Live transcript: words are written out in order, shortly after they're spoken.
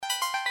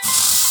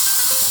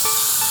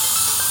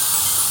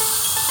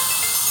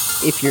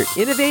If you're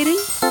innovating,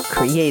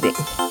 creating,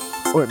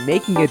 or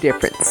making a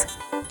difference,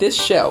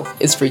 this show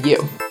is for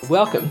you.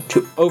 Welcome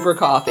to Over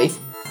Coffee.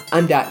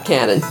 I'm Dot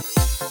Cannon.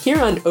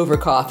 Here on Over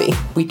Coffee,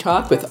 we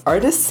talk with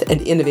artists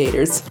and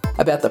innovators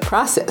about the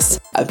process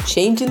of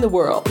changing the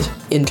world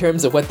in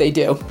terms of what they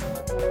do.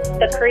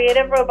 The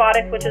creative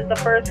robotics, which is the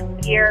first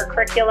year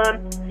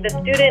curriculum, the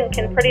student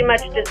can pretty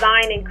much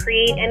design and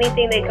create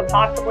anything they could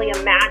possibly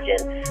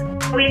imagine.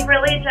 We've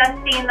really just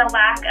seen the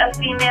lack of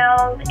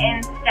females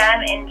in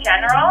STEM in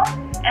general,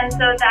 and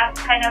so that's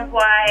kind of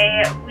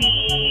why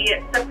we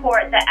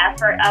support the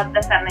effort of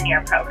the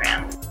Femineer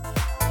program.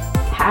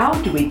 How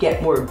do we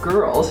get more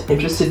girls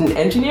interested in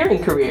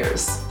engineering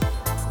careers?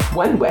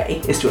 One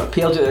way is to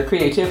appeal to their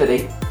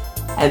creativity,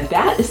 and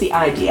that is the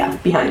idea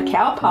behind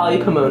Cal Poly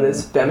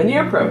Pomona's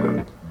Femineer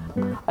program,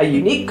 a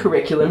unique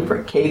curriculum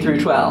for K through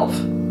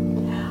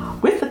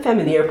 12. With the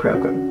Femineer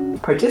program,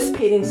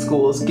 participating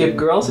schools give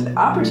girls an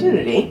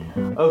opportunity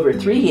over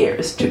 3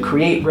 years to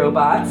create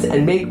robots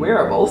and make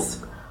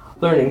wearables,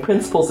 learning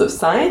principles of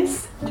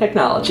science,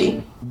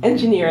 technology,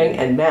 engineering,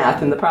 and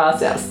math in the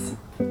process.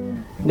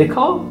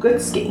 Nicole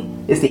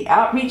Gutzke is the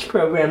Outreach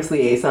Programs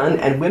Liaison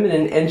and Women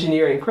in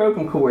Engineering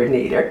Program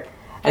Coordinator,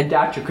 and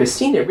Dr.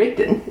 Kristina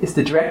Rigden is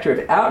the Director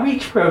of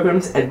Outreach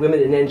Programs and Women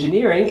in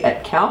Engineering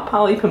at Cal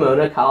Poly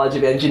Pomona College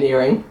of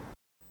Engineering.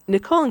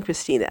 Nicole and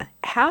Kristina,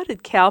 how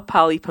did Cal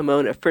Poly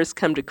Pomona first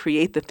come to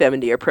create the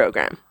Femineer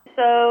program?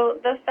 So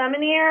the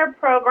Femineer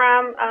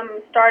program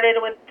started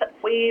with,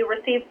 we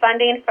received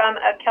funding from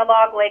a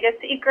Kellogg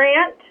Legacy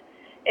grant.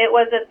 It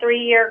was a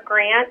 3-year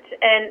grant,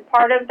 and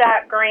part of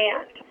that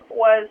grant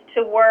was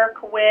to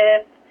work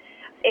with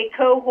a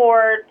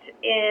cohort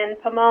in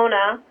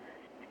Pomona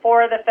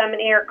for the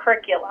Femineer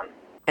curriculum.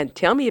 And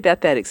tell me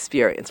about that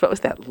experience. What was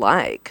that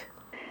like?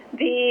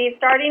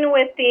 Starting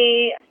with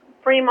the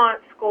Fremont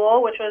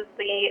School, which was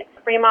the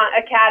Fremont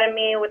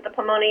Academy with the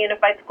Pomona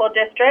Unified School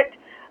District,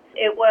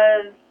 it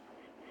was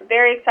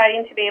very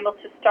exciting to be able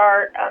to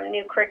start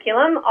new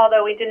curriculum,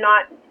 although we did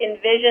not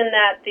envision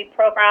that the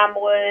program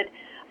would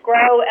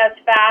grow as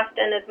fast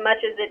and as much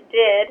as it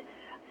did.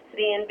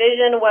 The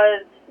envision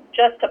was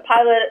just to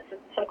pilot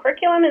some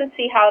curriculum and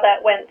see how that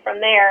went from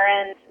there.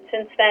 And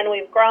since then,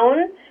 we've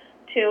grown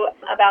to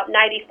about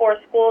 94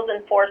 schools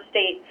in 4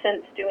 states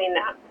since doing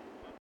that.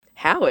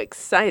 How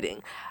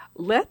exciting.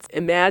 Let's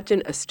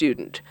imagine a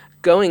student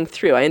going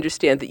through, I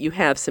understand that you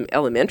have some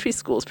elementary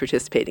schools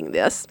participating in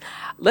this.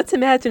 Let's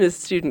imagine a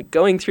student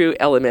going through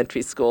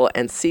elementary school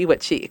and see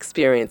what she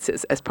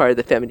experiences as part of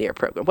the Femineer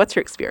program. What's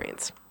her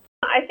experience?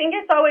 I think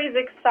it's always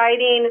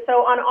exciting.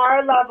 So on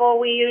our level,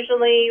 we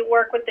usually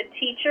work with the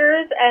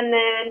teachers, and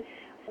then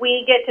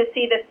we get to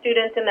see the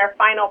students in their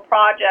final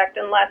project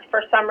unless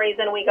for some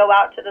reason we go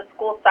out to the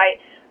school site.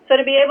 So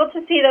to be able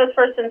to see those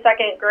first and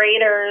second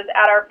graders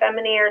at our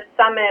Femineer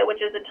Summit, which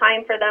is a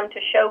time for them to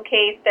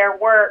showcase their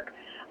work,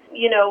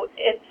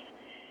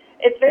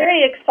 it's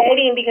very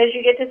exciting because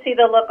you get to see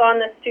the look on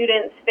the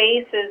students'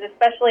 faces,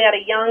 especially at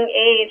a young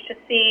age, to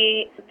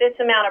see this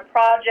amount of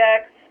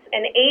projects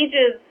and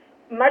ages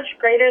much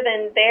greater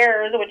than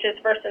theirs, which is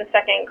first and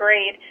second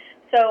grade.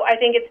 So I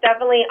think it's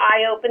definitely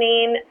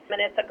eye-opening,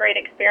 and it's a great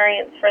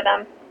experience for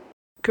them.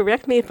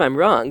 Correct me if I'm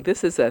wrong.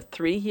 This is a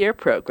 3-year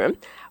program.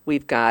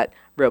 We've got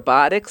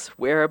robotics,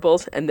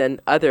 wearables, and then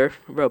other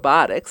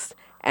robotics.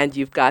 And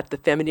you've got the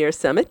Femineer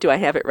Summit. Do I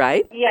have it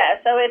right?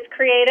 Yeah, so it's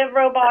creative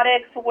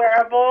robotics,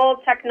 wearable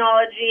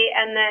technology,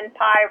 and then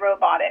Pi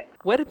robotics.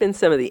 What have been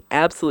some of the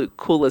absolute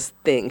coolest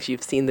things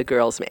you've seen the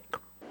girls make?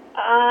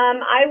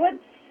 I would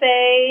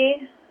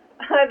say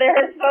there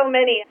are so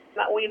many.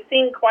 We've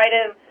seen quite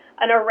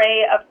an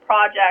array of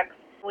projects.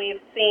 I've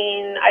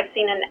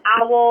seen an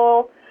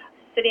owl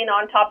sitting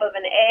on top of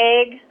an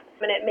egg,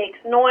 and it makes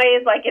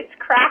noise like it's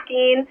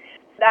cracking.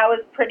 That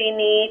was pretty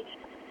neat.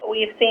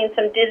 We've seen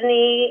some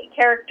Disney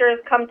characters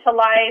come to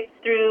life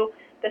through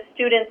the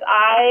students'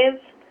 eyes.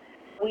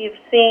 We've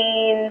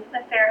seen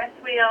the Ferris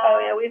wheel. Oh,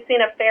 yeah, we've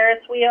seen a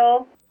Ferris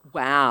wheel.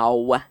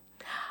 Wow.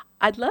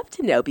 I'd love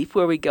to know,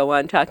 before we go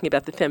on talking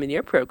about the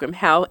Femineer program,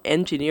 how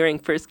engineering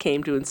first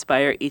came to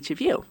inspire each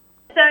of you.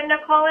 So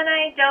Nicole and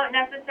I don't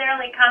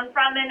necessarily come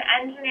from an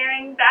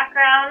engineering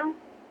background.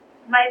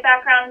 My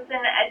background's in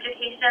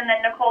education,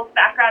 and Nicole's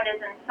background is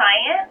in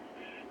science.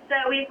 So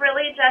we've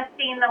really just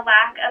seen the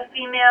lack of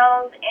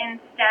females in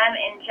STEM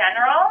in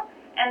general,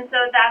 and so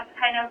that's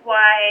kind of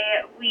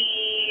why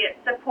we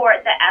support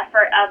the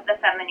effort of the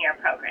Femineer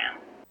program.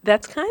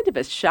 That's kind of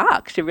a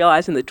shock to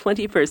realize in the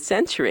 21st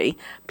century,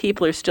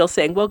 people are still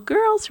saying, well,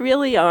 girls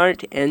really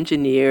aren't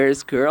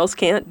engineers, girls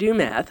can't do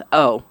math.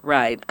 Oh,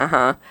 right,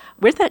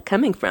 Where's that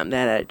coming from,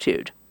 that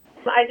attitude?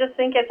 I just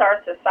think it's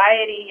our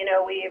society.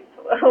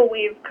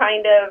 We've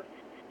kind of,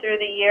 through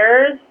the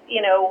years,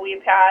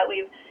 we've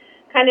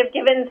kind of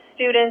given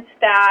students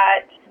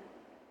that,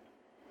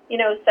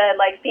 said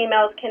like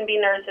females can be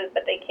nurses,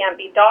 but they can't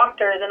be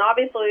doctors. And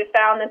obviously we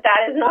found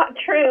that is not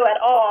true at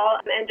all.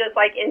 And just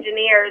like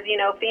engineers,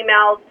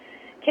 females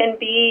can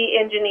be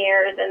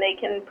engineers and they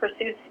can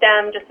pursue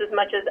STEM just as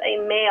much as a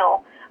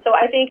male. So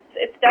I think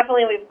it's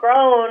definitely, we've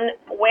grown.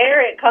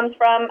 Where it comes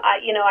from,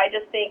 I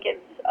just think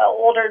it's an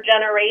older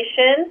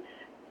generation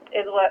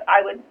is what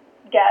I would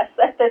guess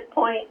at this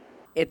point.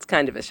 It's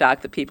kind of a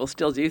shock that people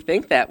still do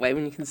think that way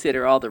when you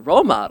consider all the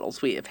role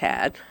models we have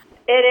had.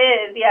 It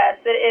is, yes.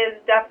 It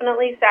is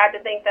definitely sad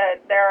to think that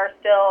there are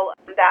still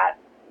that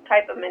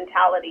type of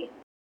mentality.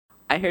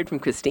 I heard from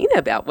Kristina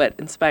about what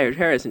inspired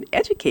her as an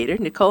educator.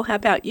 Nicole, how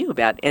about you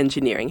about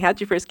engineering? How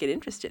did you first get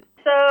interested?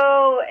 So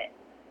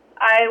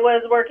I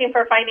was working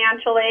for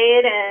financial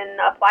aid and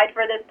applied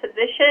for this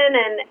position,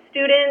 and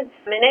students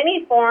in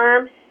any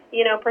form,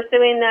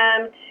 pursuing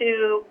them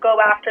to go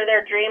after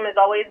their dream has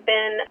always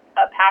been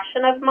a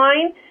passion of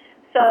mine.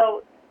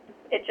 So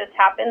it just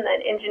happened that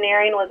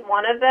engineering was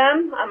one of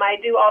them. I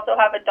do also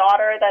have a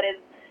daughter that is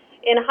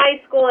in high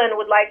school and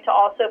would like to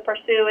also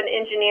pursue an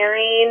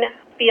engineering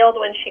field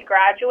when she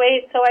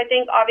graduates. So I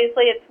think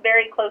obviously it's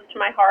very close to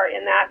my heart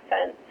in that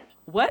sense.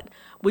 What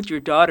would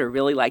your daughter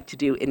really like to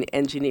do in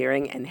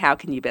engineering, and how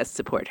can you best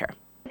support her?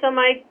 So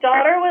my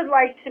daughter would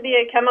like to be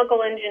a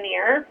chemical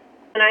engineer,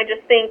 and I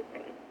just think,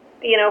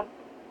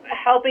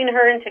 helping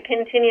her and to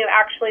continue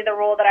actually the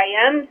role that I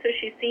am, so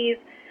she sees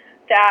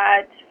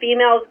that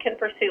females can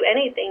pursue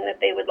anything that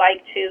they would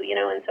like to,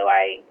 and so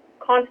I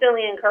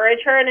constantly encourage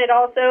her. And it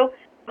also,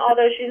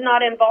 although she's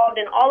not involved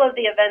in all of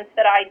the events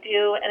that I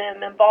do and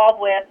am involved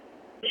with,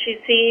 she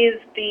sees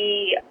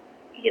the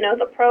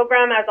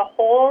program as a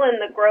whole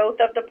and the growth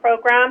of the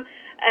program.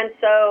 And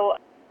so,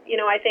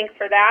 I think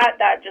for that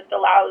just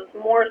allows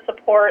more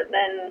support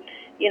than,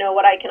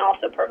 what I can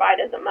also provide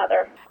as a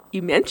mother.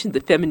 You mentioned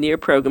the Femineer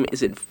program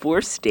is in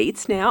 4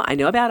 states now. I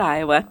know about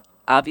Iowa,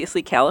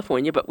 obviously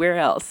California, but where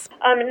else?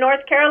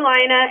 North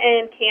Carolina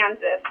and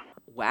Kansas.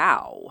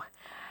 Wow.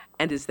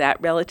 And is that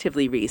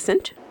relatively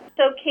recent?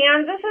 So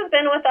Kansas has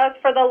been with us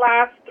for the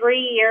last 3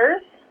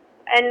 years,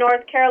 and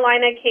North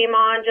Carolina came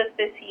on just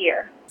this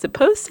year.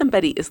 Suppose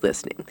somebody is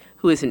listening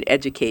who is an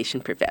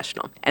education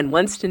professional and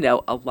wants to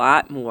know a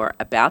lot more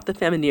about the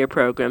Femineer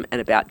program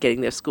and about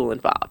getting their school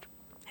involved.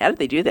 How do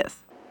they do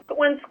this?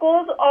 When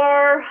schools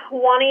are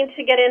wanting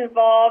to get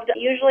involved,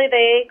 usually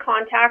they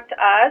contact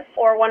us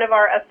or one of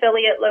our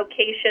affiliate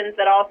locations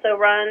that also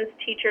runs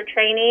teacher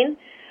training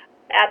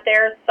at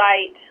their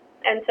site.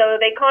 And so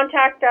they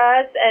contact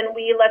us and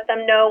we let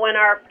them know when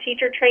our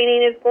teacher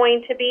training is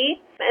going to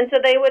be. And so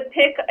they would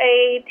pick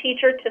a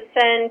teacher to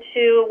send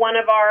to one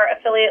of our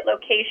affiliate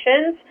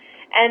locations.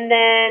 And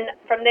then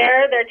from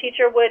there, their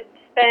teacher would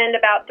spend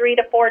about 3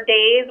 to 4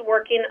 days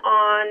working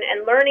on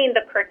and learning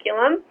the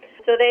curriculum.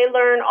 So they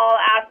learn all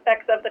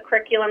aspects of the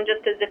curriculum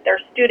just as if their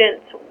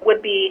students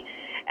would be.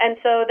 And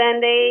so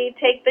then they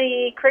take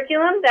the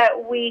curriculum that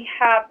we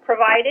have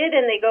provided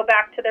and they go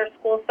back to their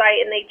school site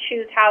and they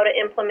choose how to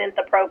implement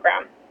the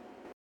program.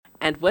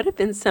 And what have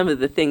been some of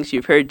the things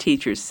you've heard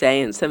teachers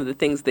say and some of the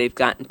things they've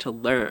gotten to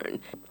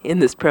learn in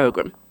this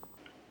program?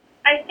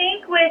 I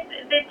think with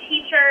the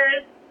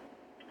teachers,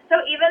 so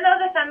even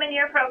though the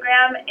Femineer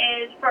program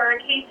is for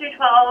K through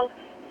 12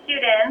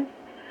 students,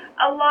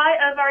 a lot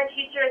of our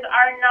teachers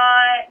are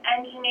not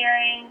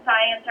engineering,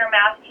 science, or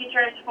math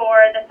teachers for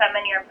the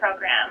Femineer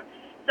program.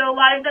 So a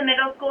lot of the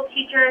middle school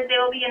teachers, they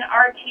will be an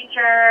art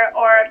teacher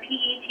or a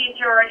PE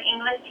teacher or an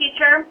English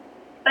teacher,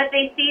 but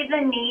they see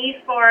the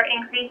need for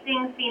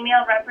increasing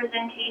female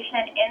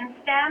representation in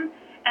STEM,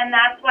 and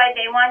that's why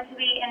they want to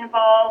be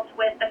involved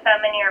with the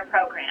Femineer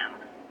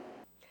program.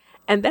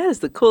 And that is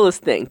the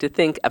coolest thing, to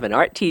think of an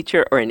art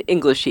teacher or an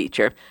English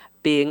teacher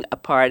being a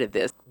part of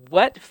this.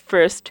 What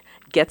first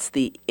gets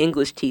the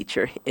English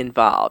teacher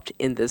involved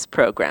in this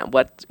program?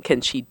 What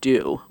can she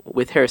do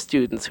with her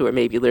students who are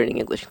maybe learning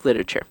English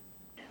literature?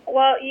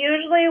 Well,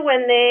 usually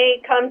when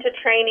they come to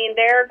training,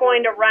 they're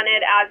going to run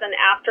it as an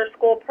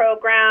after-school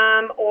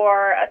program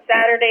or a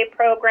Saturday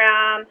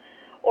program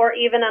or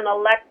even an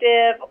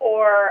elective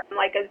or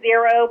like a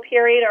 0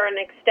 period or an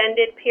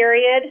extended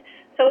period.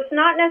 So it's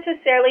not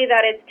necessarily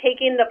that it's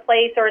taking the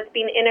place or it's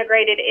being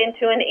integrated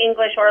into an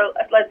English or,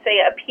 let's say,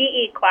 a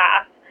PE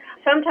class.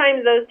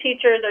 Sometimes those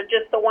teachers are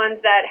just the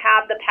ones that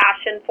have the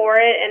passion for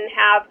it and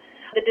have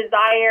the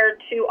desire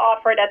to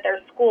offer it at their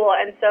school.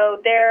 And so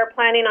they're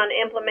planning on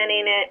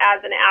implementing it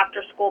as an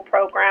after-school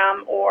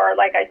program or,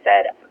 like I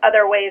said,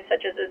 other ways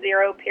such as a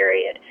 0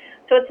 period.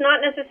 So it's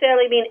not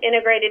necessarily being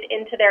integrated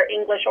into their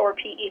English or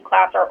PE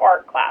class or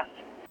art class.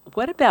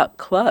 What about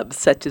clubs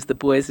such as the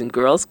Boys and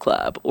Girls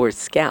Club or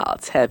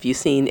Scouts? Have you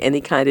seen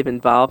any kind of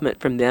involvement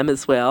from them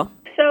as well?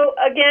 So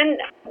again,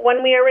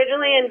 when we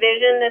originally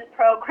envisioned this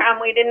program,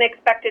 we didn't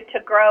expect it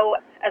to grow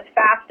as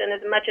fast and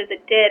as much as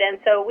it did. And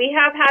so we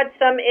have had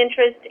some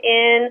interest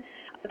in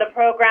the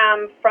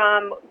program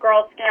from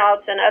Girl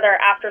Scouts and other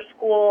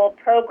after-school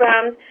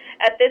programs.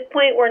 At this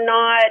point,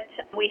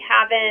 we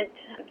haven't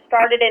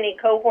started any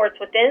cohorts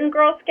within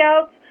Girl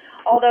Scouts,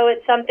 although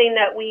it's something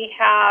that we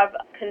have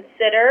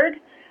considered.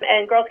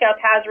 And Girl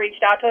Scouts has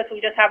reached out to us. We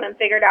just haven't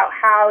figured out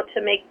how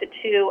to make the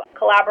two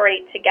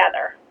collaborate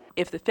together.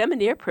 If the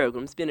Femineer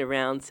program's been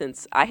around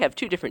since, I have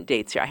 2 different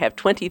dates here. I have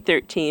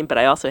 2013, but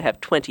I also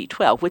have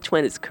 2012. Which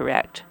one is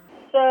correct?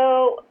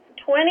 So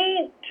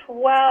 2012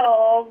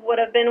 2012 would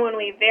have been when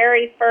we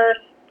very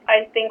first,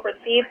 I think,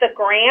 received the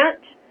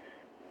grant.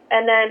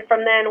 And then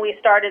from then we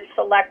started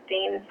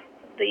selected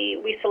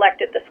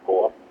the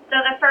school. So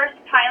the first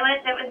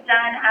pilot that was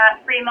done at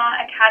Fremont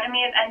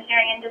Academy of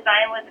Engineering and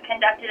Design was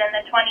conducted in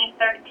the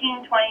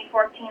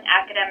 2013-2014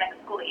 academic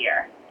school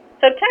year.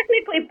 So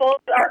technically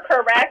both are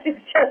correct.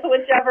 It's just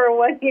whichever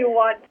one you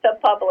want to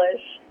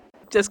publish.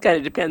 Just kind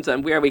of depends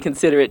on where we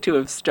consider it to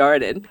have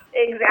started.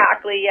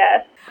 Exactly,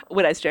 yes.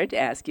 What I started to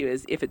ask you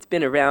is, if it's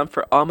been around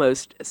for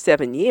almost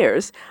 7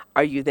 years,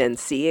 are you then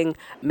seeing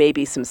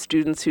maybe some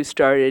students who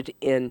started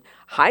in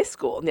high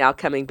school now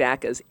coming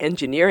back as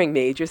engineering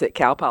majors at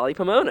Cal Poly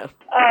Pomona?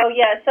 Oh,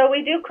 yes. So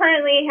we do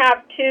currently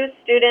have 2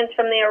 students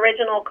from the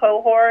original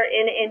cohort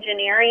in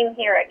engineering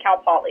here at Cal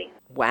Poly.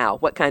 Wow.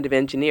 What kind of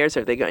engineers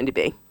are they going to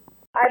be?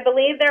 I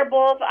believe they're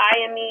both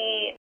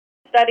IME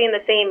studying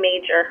the same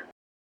major.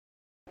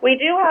 We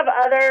do have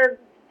other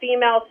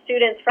female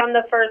students from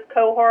the first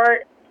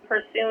cohort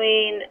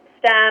pursuing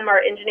STEM or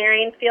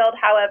engineering field.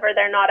 However,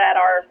 they're not at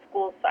our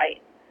school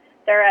site.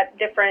 They're at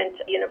different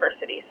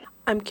universities.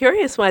 I'm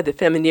curious why the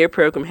Femineer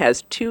program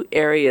has 2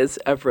 areas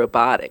of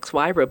robotics.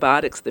 Why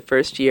robotics the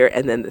first year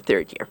and then the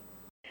third year?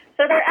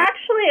 So they're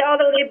actually,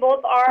 although they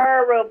both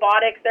are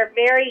robotics, they're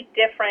very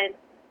different.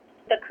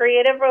 The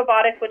creative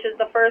robotics, which is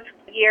the first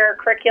year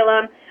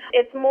curriculum,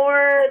 it's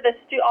more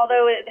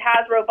although it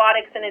has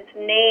robotics in its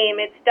name,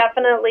 it's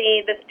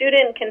definitely the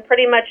student can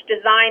pretty much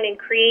design and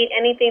create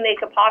anything they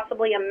could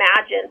possibly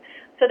imagine.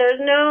 So there's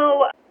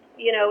no,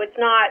 it's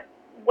not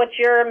what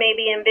you're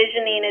maybe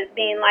envisioning as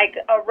being like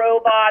a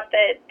robot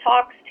that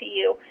talks to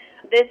you.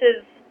 This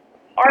is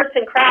arts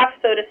and crafts,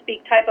 so to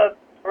speak, type of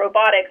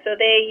robotics. So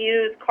they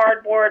use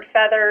cardboard,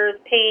 feathers,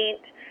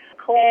 paint,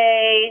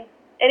 clay,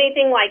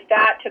 anything like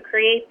that to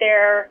create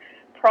their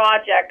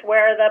project,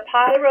 where the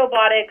Pi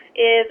Robotics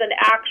is an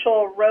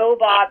actual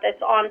robot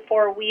that's on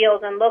 4 wheels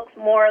and looks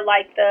more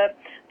like the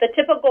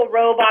typical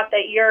robot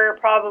that you're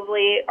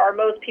probably, or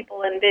most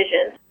people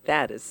envision.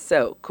 That is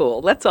so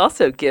cool. Let's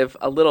also give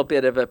a little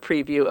bit of a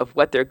preview of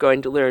what they're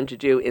going to learn to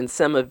do in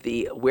some of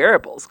the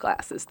wearables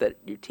classes that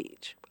you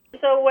teach.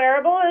 So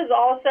wearable is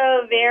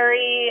also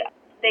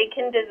they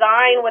can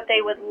design what they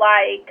would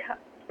like.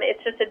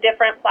 It's just a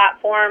different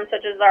platform,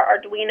 such as our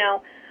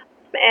Arduino.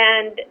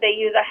 And they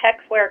use a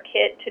hexware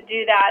kit to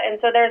do that. And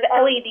so there's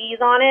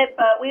LEDs on it,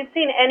 but we've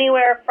seen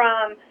anywhere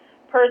from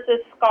purses,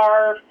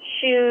 scarves,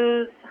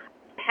 shoes,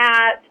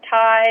 hats,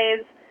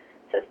 ties,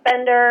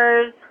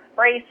 suspenders,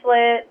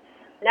 bracelets,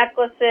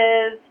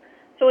 necklaces.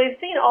 So we've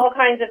seen all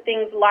kinds of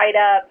things light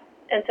up.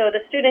 And so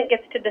the student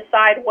gets to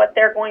decide what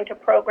they're going to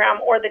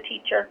program, or the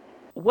teacher.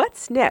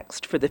 What's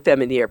next for the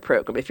Femineer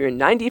program? If you're in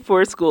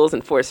 94 schools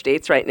in 4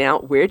 states right now,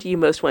 where do you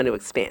most want to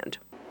expand?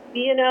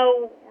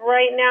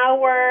 Right now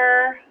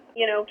we're,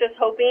 just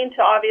hoping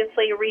to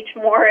obviously reach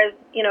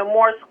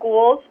more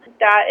schools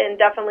that, and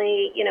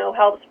definitely,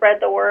 help spread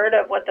the word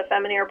of what the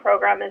Femineer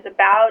program is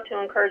about to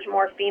encourage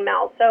more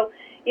females. So,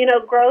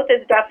 growth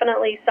is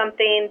definitely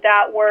something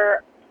that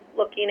we're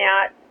looking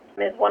at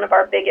as one of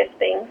our biggest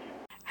things.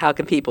 How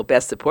can people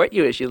best support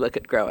you as you look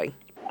at growing?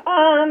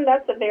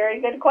 That's a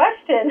very good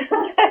question.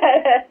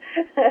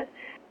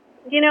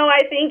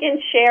 I think in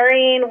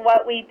sharing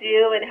what we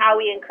do and how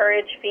we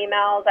encourage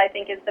females, I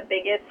think is the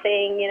biggest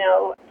thing.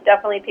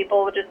 Definitely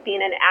people just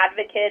being an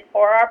advocate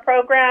for our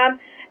program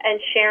and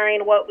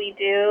sharing what we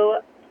do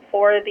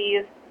for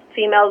these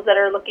females that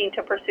are looking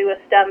to pursue a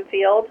STEM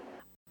field.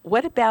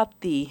 What about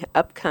the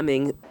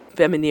upcoming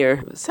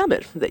Femineer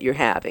Summit that you're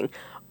having?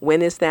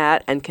 When is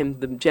that, and can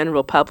the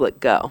general public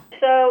go?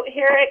 So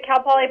here at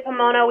Cal Poly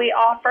Pomona, we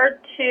offer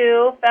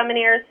 2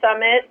 Femineer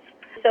Summits.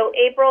 So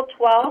April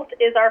 12th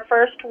is our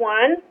first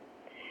one,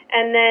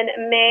 and then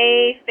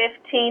May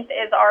 15th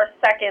is our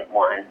second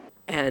one.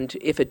 And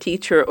if a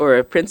teacher or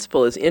a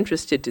principal is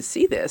interested to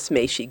see this,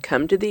 may she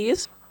come to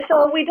these?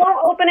 So we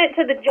don't open it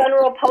to the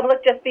general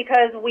public just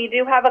because we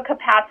do have a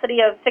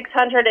capacity of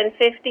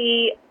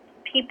 650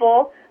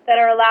 people that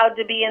are allowed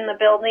to be in the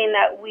building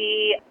that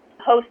we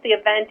host the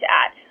event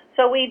at.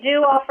 So we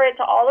do offer it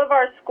to all of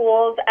our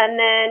schools, and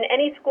then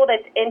any school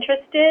that's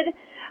interested,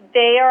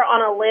 they are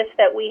on a list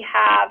that we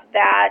have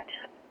that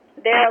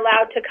they're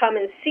allowed to come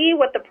and see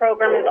what the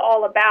program is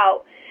all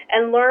about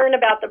and learn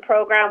about the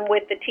program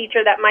with the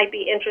teacher that might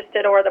be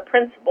interested or the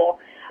principal.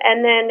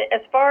 And then as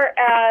far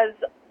as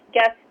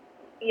guests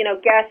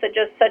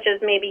just such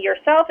as maybe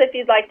yourself, if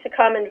you'd like to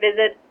come and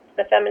visit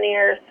the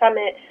Femineer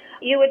Summit,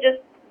 you would just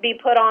be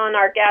put on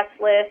our guest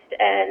list,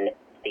 and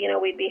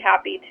we'd be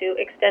happy to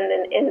extend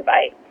an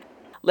invite.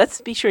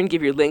 Let's be sure and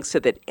give your links so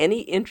that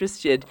any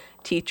interested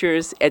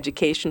teachers,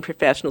 education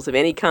professionals of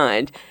any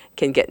kind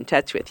can get in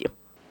touch with you.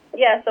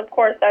 Yes, of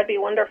course, that'd be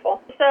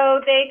wonderful. So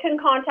they can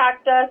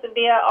contact us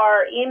via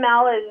our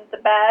email is the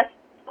best.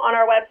 On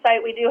our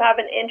website, we do have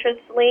an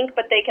interest link,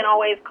 but they can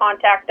always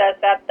contact us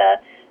at the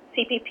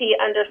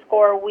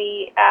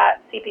CPP_we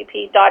at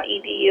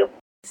cpp.edu.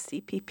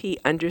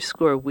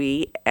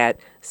 CPP_we at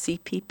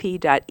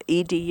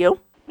cpp.edu?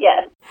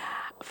 Yes.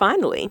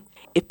 Finally,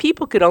 If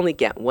people could only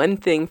get one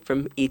thing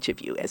from each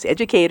of you as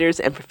educators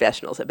and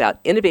professionals about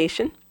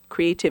innovation,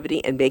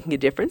 creativity, and making a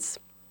difference,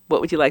 what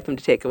would you like them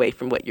to take away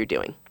from what you're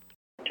doing?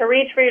 To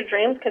reach for your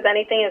dreams, because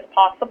anything is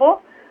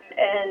possible,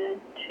 and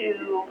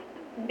to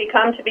be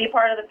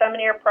part of the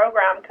Femineer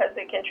program, because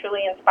it can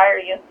truly inspire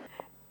you.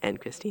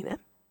 And Kristina?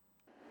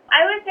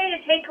 I would say to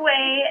take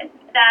away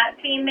that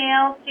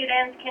female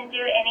students can do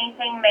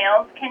anything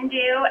males can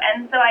do,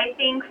 and so I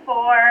think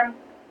for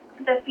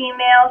the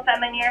female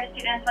Femineer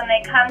students, when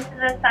they come to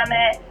the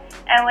summit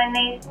and when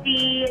they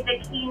see the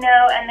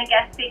keynote and the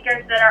guest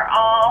speakers that are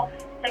all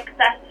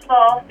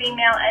successful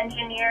female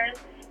engineers,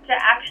 to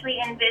actually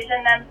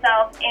envision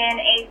themselves in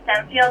a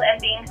STEM field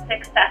and being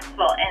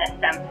successful in a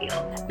STEM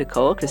field.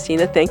 Nicole,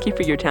 Kristina, thank you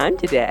for your time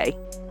today.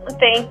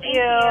 Thank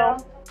you.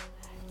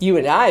 You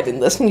and I have been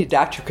listening to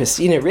Dr.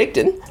 Kristina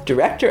Rigden,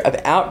 Director of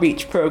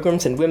Outreach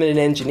Programs and Women in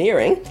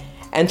Engineering,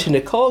 and to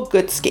Nicole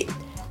Gutzke,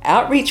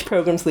 Outreach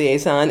Programs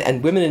Liaison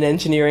and Women in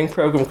Engineering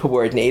Program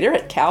Coordinator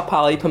at Cal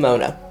Poly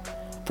Pomona.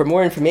 For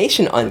more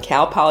information on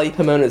Cal Poly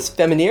Pomona's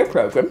Femineer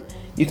program,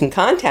 you can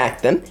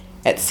contact them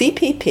at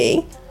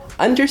cpp_we@cpp.edu.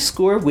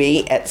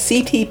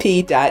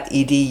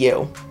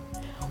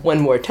 One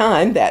more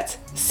time, that's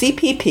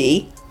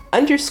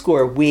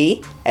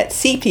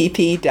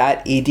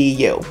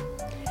cpp_we@cpp.edu.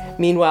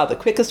 Meanwhile, the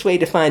quickest way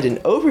to find an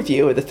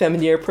overview of the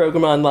Femineer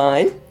program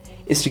online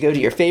is to go to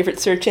your favorite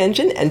search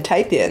engine and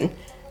type in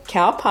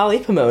Cal Poly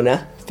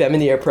Pomona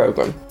Femineer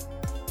Program.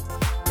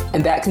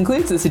 And that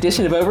concludes this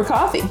edition of Over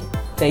Coffee.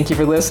 Thank you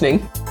for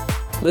listening.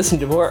 Listen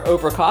to more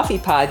Over Coffee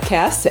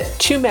podcasts at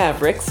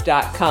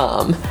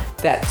twomavericks.com.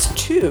 That's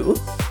two,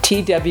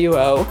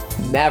 TWO,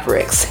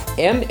 Mavericks,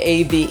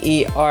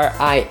 MAVERIX,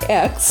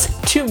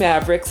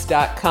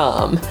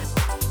 twomavericks.com.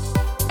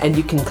 And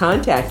you can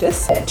contact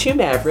us at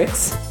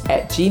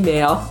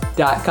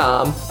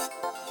twomavericks@gmail.com.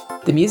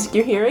 The music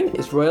you're hearing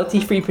is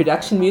royalty-free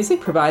production music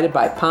provided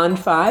by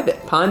Pond5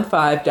 at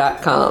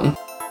pond5.com.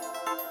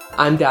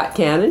 I'm Dot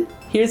Cannon.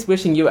 Here's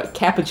wishing you a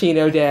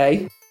cappuccino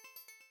day.